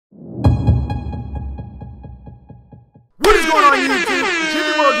going on YouTube?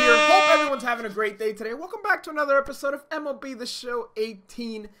 Gyvi World here. Hope everyone's having a great day today. Welcome back to another episode of MLB The Show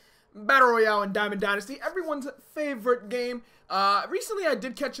 18 Battle Royale and Diamond Dynasty, everyone's favorite game. Recently I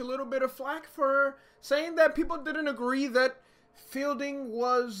did catch a little bit of flack for saying that people didn't agree that fielding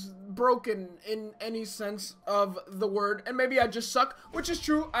was broken in any sense of the word, and maybe I just suck, which is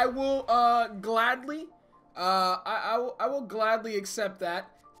true. I will gladly I will gladly accept that,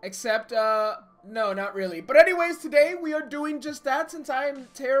 except no, not really. But anyways, today we are doing just that. Since I am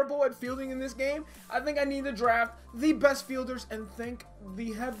terrible at fielding in this game, I think I need to draft the best fielders and thank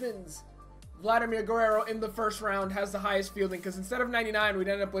the heavens. Vladimir Guerrero in the first round has the highest fielding, because instead of 99, we'd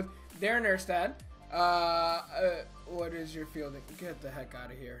end up with Darren Erstad. What is your fielding? Get the heck out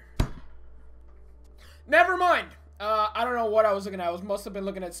of here. Never mind. I don't know what I was looking at. I must have been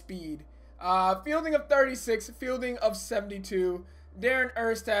looking at speed. Fielding of 36, fielding of 72. Darren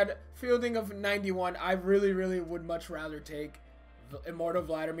Erstad, fielding of 91. I really would much rather take Immortal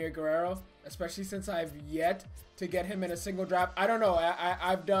Vladimir Guerrero, especially since I've yet to get him in a single draft. I don't know.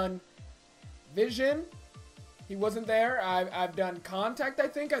 I've done Vision. He wasn't there. I've done Contact, I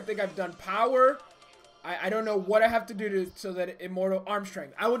think. I've done Power. I don't know what I have to do so that Immortal Arm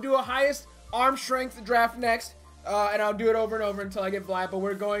Strength. I will do a highest arm strength draft next, and I'll do it over and over until I get Vlad, but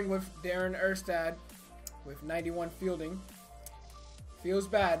we're going with Darren Erstad with 91 fielding. Feels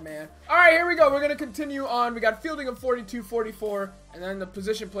bad, man. All right, here we go. We're going to continue on. We got fielding of 42, 44, and then the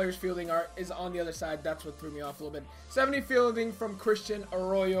position players fielding is on the other side. That's what threw me off a little bit. 70 fielding from Christian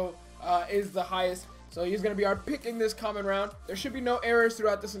Arroyo is the highest, so he's going to be our pick in this common round. There should be no errors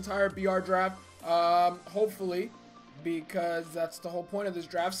throughout this entire BR draft, hopefully, because that's the whole point of this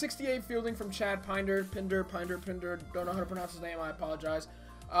draft. 68 fielding from Chad Pinder, don't know how to pronounce his name, I apologize.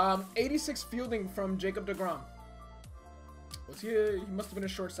 86 fielding from Jacob deGrom. He must have been a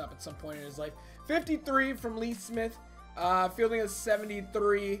shortstop at some point in his life. 53 from Lee Smith. Fielding of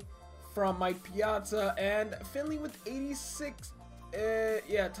 73 from Mike Piazza. And Finley with 86.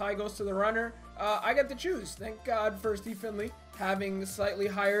 Yeah, tie goes to the runner. I get to choose. Thank God for Steve Finley having slightly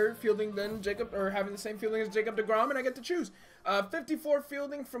higher fielding than Jacob, or having the same fielding as Jacob deGrom, and I get to choose. 54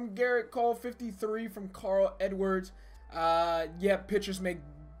 fielding from Garrett Cole. 53 from Carl Edwards. Yeah, pitchers make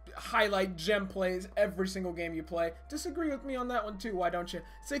highlight gem plays every single game you play. Disagree with me on that one too, why don't you?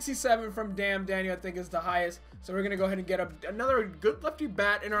 67 from Daniel, I think is the highest, so we're gonna go ahead and get another good lefty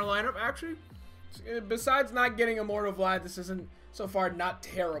bat in our lineup. Actually, besides not getting Immortal Vlad, this isn't so far not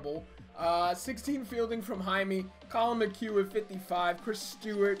terrible. 16 fielding from Jaime, Colin McHugh with 55, Chris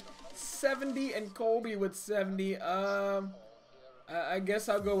Stewart 70, and Colby with 70. I guess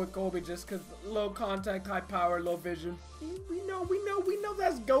I'll go with Colby just because low contact, high power, low vision. We know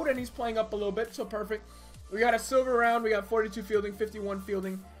that's GOAT, and he's playing up a little bit, so perfect. We got a silver round. We got 42 fielding, 51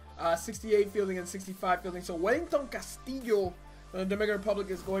 fielding, 68 fielding, and 65 fielding. So Wellington Castillo from the Dominican Republic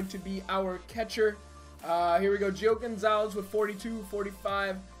is going to be our catcher. Here we go. Gio Gonzalez with 42,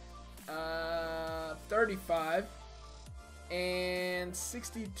 45, 35, and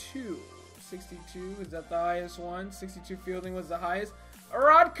 62. 62, is that the highest one? 62 fielding was the highest.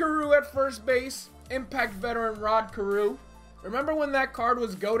 Rod Carew at first base. Impact veteran Rod Carew. Remember when that card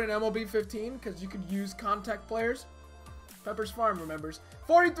was GOAT in MLB 15? Because you could use contact players? Pepper's Farm remembers.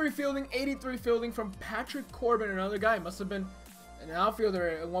 43 fielding, 83 fielding from Patrick Corbin, another guy. Must have been an outfielder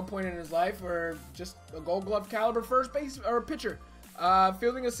at one point in his life, or just a Gold Glove caliber first base or pitcher.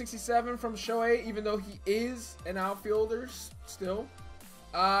 Fielding of 67 from Shohei, even though he is an outfielder still.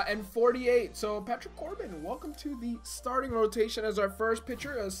 And 48. So Patrick Corbin, welcome to the starting rotation as our first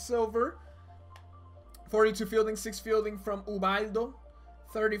pitcher, a silver. 42 fielding, 6 fielding from Ubaldo,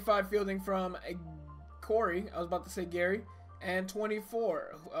 35 fielding from Corey, I was about to say Gary, and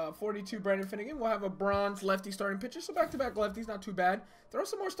 24. 42 Brandon Finnegan. We'll have a bronze lefty starting pitcher, so back-to-back lefties, not too bad. Throw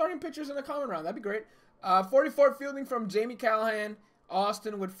some more starting pitchers in the common round, that'd be great. 44 fielding from Jamie Callahan,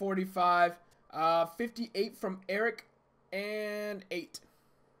 Austin with 45, 58 from Eric, and 8.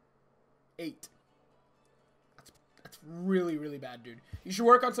 That's really bad, dude. You should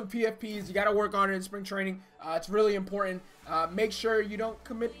work on some PFPs. You got to work on it in spring training. It's really important. Make sure you don't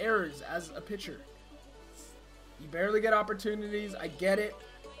commit errors as a pitcher. You barely get opportunities. I get it.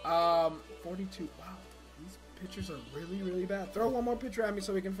 42. Wow, these pitchers are really bad. Throw one more pitcher at me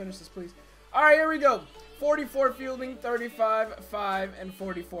so we can finish this, please. All right, here we go. 44 fielding, 35, 5, and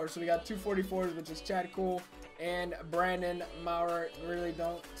 44. So we got two 44s, which is Chad Cole and Brandon Maurer. Really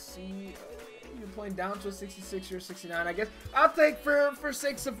don't see you're playing down to a 66 or 69. I guess I'll take, for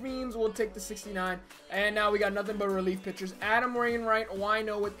sakes of means, we'll take the 69. And now we got nothing but relief pitchers. Adam Wainwright,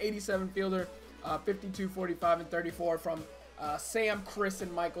 Wino with 87 fielder, 52, 45, and 34 from Sam, Chris,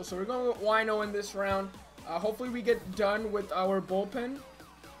 and Michael. So we're going with Wino in this round. Hopefully we get done with our bullpen,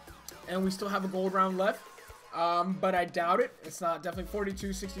 and we still have a gold round left. But I doubt it. It's not. Definitely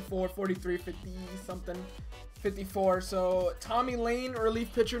 42, 64, 43, 50 something, 54. So Tommy Lane,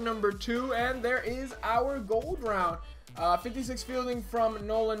 relief pitcher number 2, and there is our gold round. 56 fielding from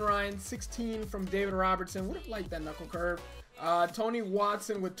Nolan Ryan, 16 from David Robertson. Would have liked that knuckle curve. Tony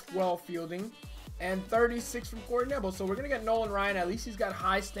Watson with 12 fielding, and 36 from Corey Nebel. So we're gonna get Nolan Ryan. At least he's got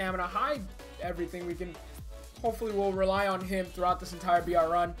high stamina, high everything. We can hopefully we'll rely on him throughout this entire BR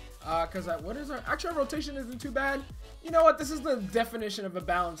run. Because what is our actual rotation isn't too bad. You know what? This is the definition of a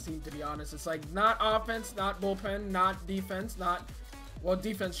balanced team, to be honest. It's like not offense, not bullpen, not defense, not. Well,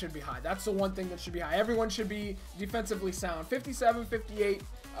 defense should be high. That's the one thing that should be high. Everyone should be defensively sound. 57, 58.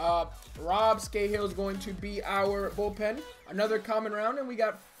 Rob Scahill is going to be our bullpen. Another common round, and we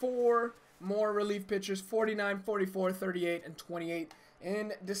got 4 more relief pitchers: 49, 44, 38, and 28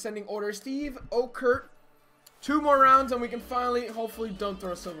 in descending order. Steve Okert. 2 more rounds, and we can finally, hopefully, don't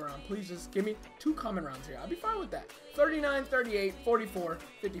throw a silver round. Please just give me 2 common rounds here. I'll be fine with that. 39, 38, 44,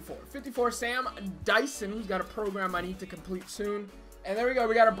 54. 54, Sam Dyson, who's got a program I need to complete soon. And there we go.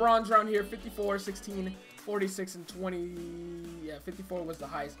 We got a bronze round here. 54, 16, 46, and 20. Yeah, 54 was the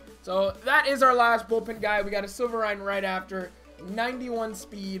highest. So that is our last bullpen guy. We got a silver round right after. 91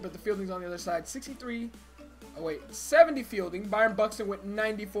 speed, but the fielding's on the other side. 63. Oh, wait. 70 fielding. Byron Buxton with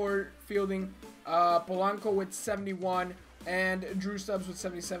 94 fielding. Polanco with 71, and Drew Stubbs with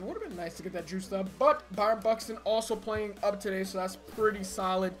 77. Would have been nice to get that Drew Stubbs, but Byron Buxton also playing up today, so that's pretty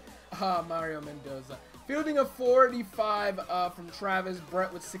solid. Mario Mendoza. Fielding of 45 from Travis.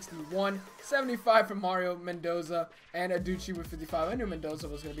 Brett with 61. 75 from Mario Mendoza, and Aducci with 55. I knew Mendoza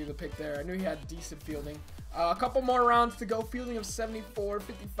was going to be the pick there. I knew he had decent fielding. A couple more rounds to go. Fielding of 74,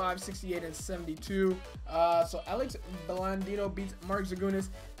 55, 68, and 72. So Alex Blandino beats Mark Zagunis,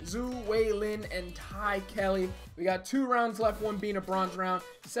 Zhu Wei Lin, and Ty Kelly. We got 2 rounds left, one being a bronze round.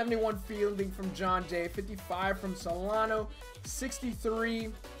 71 fielding from John Jay, 55 from Solano, 63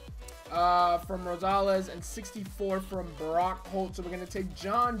 from Rosales, and 64 from Brock Holt. So we're going to take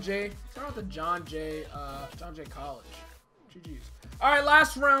John Jay. Shout out to John Jay College. GG's. All right,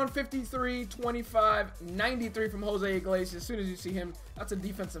 last round, 53, 25, 93 from Jose Iglesias. As soon as you see him, that's a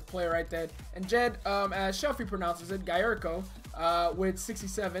defensive player right there. And Jed, as Shelfie pronounces it, Gallarco, with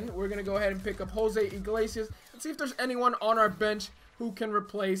 67. We're going to go ahead and pick up Jose Iglesias and see if there's anyone on our bench who can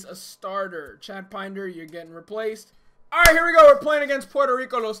replace a starter. Chad Pinder, you're getting replaced. All right, here we go. We're playing against Puerto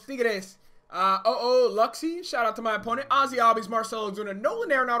Rico, Los Tigres. Luxy, shout out to my opponent. Ozzy Albies, Marcelo Zuna, Nolan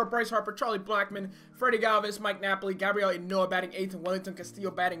Arenado, Bryce Harper, Charlie Blackman, Freddie Galvis, Mike Napoli, Gabriel Inoa batting 8th, and Wellington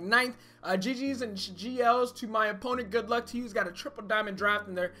Castillo batting 9th. GGs and GLs to my opponent. Good luck to you. He's got a triple diamond draft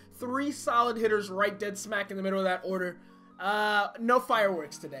in there. 3 solid hitters right dead smack in the middle of that order. No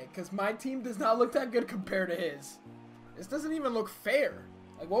fireworks today, because my team does not look that good compared to his. This doesn't even look fair.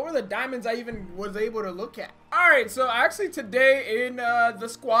 Like, what were the diamonds I even was able to look at? Alright, so actually today in the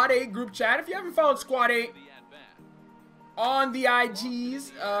Squad 8 group chat, if you haven't followed Squad 8 on the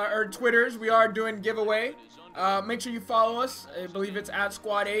IGs or Twitters, we are doing giveaway. Make sure you follow us. I believe it's at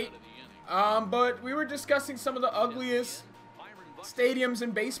Squad 8. But we were discussing some of the ugliest stadiums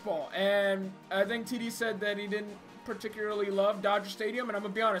in baseball. And I think TD said that he didn't particularly love Dodger Stadium. And I'm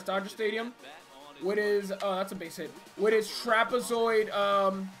going to be honest, Dodger Stadium, with his, oh, that's a base hit, with his trapezoid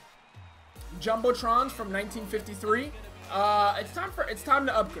jumbotrons from 1953. It's time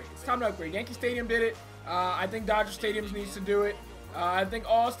to upgrade. It's time to upgrade. Yankee Stadium did it. I think Dodger Stadiums needs to do it. I think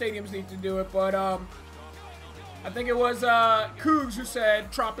all stadiums need to do it. But I think it was Koogs who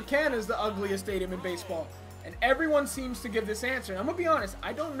said Tropicana is the ugliest stadium in baseball, and everyone seems to give this answer. And I'm gonna be honest,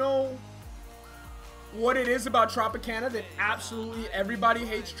 I don't know what it is about Tropicana that absolutely everybody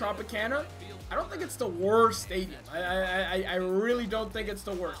hates Tropicana. I don't think it's the worst stadium. I really don't think it's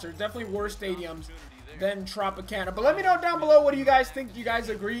the worst. There's definitely worse stadiums than Tropicana. But let me know down below, what do you guys think? Do you guys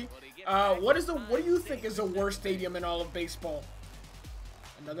agree? What do you think is the worst stadium in all of baseball?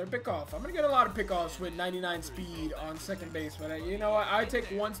 Another pickoff. I'm gonna get a lot of pickoffs with 99 speed on second base, but you know what? I take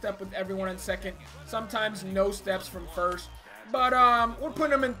one step with everyone in second. Sometimes no steps from first. But we're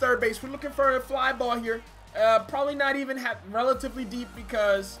putting them in third base. We're looking for a fly ball here. Probably not even relatively deep,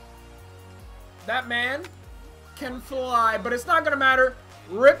 because that man can fly, but it's not gonna matter.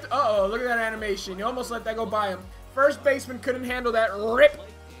 Ripped. Uh-oh, look at that animation. You almost let that go by him. First baseman couldn't handle that. Rip.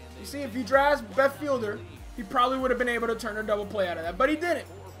 You see, if he drives left fielder, he probably would have been able to turn a double play out of that, but he didn't.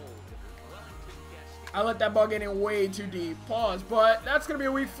 I let that ball get in way too deep. Pause. But that's gonna be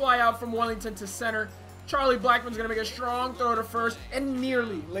a weak fly out from Wellington to center. Charlie Blackman's gonna make a strong throw to first, and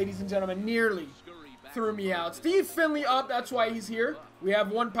nearly, ladies and gentlemen, nearly threw me out. Steve Finley up. That's why he's here. We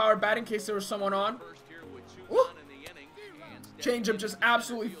have one power bat in case there was someone on. Ooh. Changeup just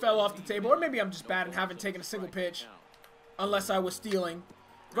absolutely fell off the table. Or maybe I'm just bad and haven't taken a single pitch. Unless I was stealing.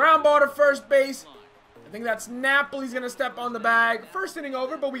 Ground ball to first base. I think that's Napoli's going to step on the bag. First inning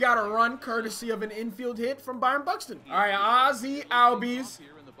over, but we got a run courtesy of an infield hit from Byron Buxton. All right, Ozzy Albies.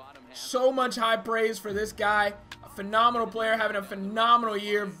 So much high praise for this guy. A phenomenal player, having a phenomenal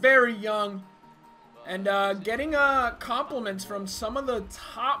year. Very young. And getting compliments from some of the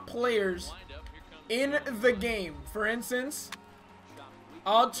top players in the game. For instance,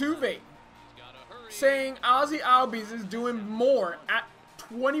 Altuve saying Ozzy Albies is doing more at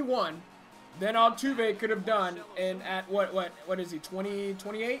 21 than Altuve could have done in at what is he,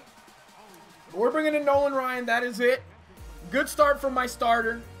 28? We're bringing in Nolan Ryan. That is it. Good start from my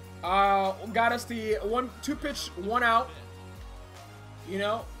starter. Got us the 2 pitch, 1 out. You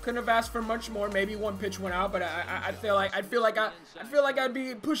know, couldn't have asked for much more. Maybe 1 pitch went out, but I feel like I'd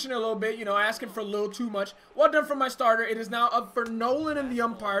be pushing it a little bit. You know, asking for a little too much. Well done from my starter. It is now up for Nolan and the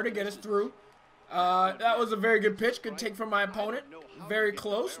umpire to get us through. That was a very good pitch. Good take from my opponent. Very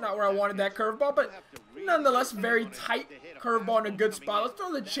close. Not where I wanted that curveball, but nonetheless, very tight curveball in a good spot. Let's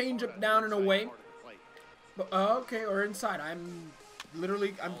throw the changeup down and away. But, okay, or inside. I'm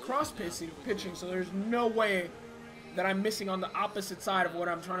cross pitching, so there's no way that I'm missing on the opposite side of what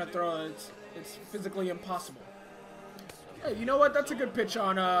I'm trying to throw. It's physically impossible. Hey, you know what? That's a good pitch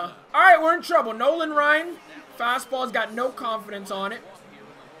on. All right, we're in trouble. Nolan Ryan, fastball's got no confidence on it.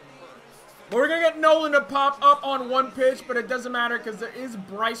 But we're gonna get Nolan to pop up on 1 pitch, but it doesn't matter because there is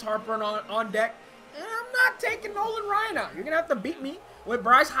Bryce Harper on deck, and I'm not taking Nolan Ryan out. You're gonna have to beat me with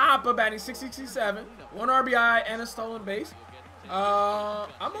Bryce Harper batting .667, 1 RBI and a stolen base.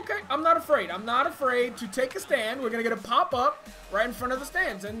 I'm okay. I'm not afraid. I'm not afraid to take a stand. We're going to get a pop-up right in front of the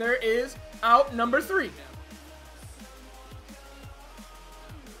stands. And there is out number 3.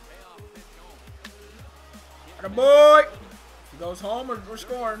 Attaboy. He goes home. We're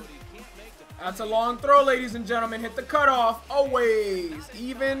scoring. That's a long throw, ladies and gentlemen. Hit the cutoff. Always.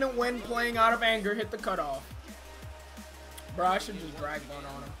 Even when playing out of anger, hit the cutoff. Bro, I should just drag one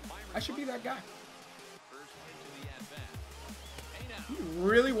on him. I should be that guy. He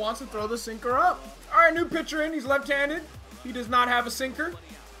really wants to throw the sinker up. All right, new pitcher in. He's left-handed. He does not have a sinker.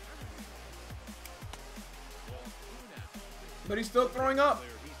 But he's still throwing up.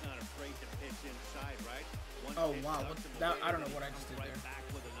 Oh, wow. I don't know what I just did there.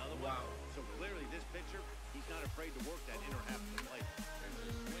 Wow. So clearly this pitcher, he's not afraid to work that inner half of the plate.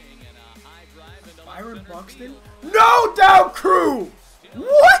 Byron Buxton? No doubt crew!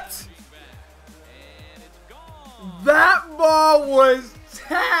 What? That ball was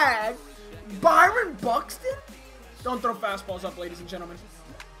tagged. Byron Buxton? Don't throw fastballs up, ladies and gentlemen.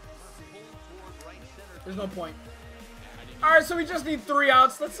 There's no point. Alright, so we just need 3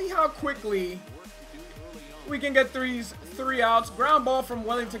 outs. Let's see how quickly we can get 3 outs. Ground ball from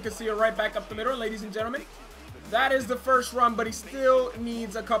Wellington Castillo right back up the middle, ladies and gentlemen. That is the first run, but he still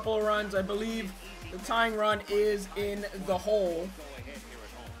needs a couple of runs. I believe the tying run is in the hole.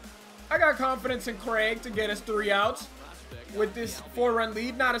 I got confidence in Craig to get us 3 outs with this 4-run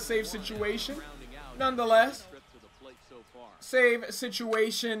lead. Not a save situation. Nonetheless, save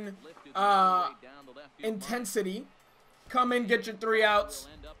situation intensity. Come in, get your 3 outs.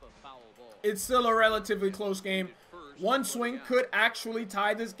 It's still a relatively close game. 1 swing could actually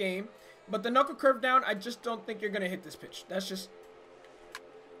tie this game. But the knuckle curve down, I just don't think you're going to hit this pitch. That's just...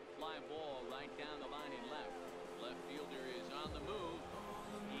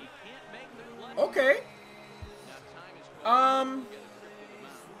 Okay.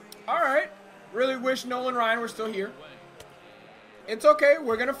 Alright. Really wish Nolan Ryan were still here. It's okay.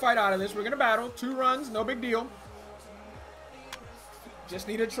 We're going to fight out of this. We're going to battle. 2 runs. No big deal. Just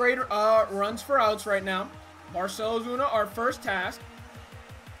need to trade runs for outs right now. Marcell Ozuna, our first task.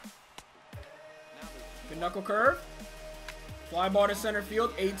 Good knuckle curve. Fly ball to center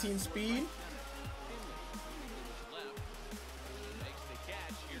field. 18 speed.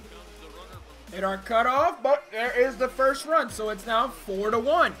 Hit our cutoff, but there is the first run, so it's now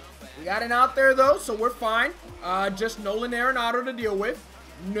 4-1. We got an out there, though, so we're fine. Just Nolan Arenado to deal with.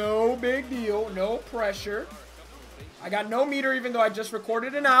 No big deal. No pressure. I got no meter, even though I just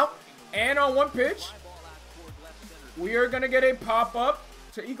recorded an out. And on 1 pitch, we are going to get a pop-up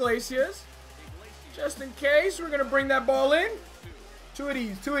to Iglesias. Just in case, we're going to bring that ball in. 2 of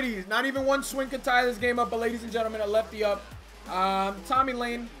these, 2 of these. Not even 1 swing could tie this game up, but ladies and gentlemen, a lefty up. Tommy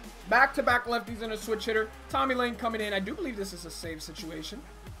Lane, back-to-back lefties and a switch hitter. Tommy Lane coming in. I do believe this is a save situation.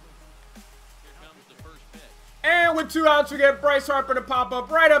 And with 2 outs, we get Bryce Harper to pop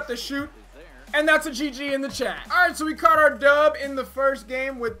up right up the chute. And that's a GG in the chat. Alright, so we caught our dub in the first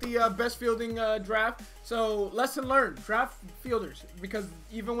game with the best fielding draft. So, lesson learned. Draft fielders. Because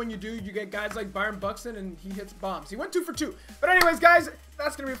even when you do, you get guys like Byron Buxton and he hits bombs. He went 2 for 2. But anyways, guys,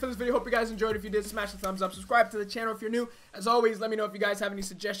 that's going to be it for this video. Hope you guys enjoyed. If you did, smash the thumbs up. Subscribe to the channel if you're new. As always, let me know if you guys have any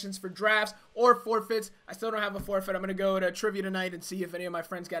suggestions for drafts or forfeits. I still don't have a forfeit. I'm going to go to trivia tonight and see if any of my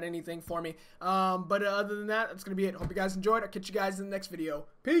friends got anything for me. But other than that, that's going to be it. Hope you guys enjoyed. I'll catch you guys in the next video.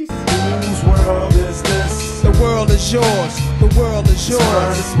 Peace. Whose world is this? The world is yours. The world is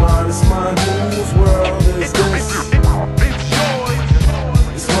yours. It's mine, it's mine. Whose world is this?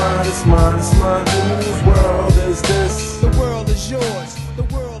 It's mine, it's mine, it's mine. Whose world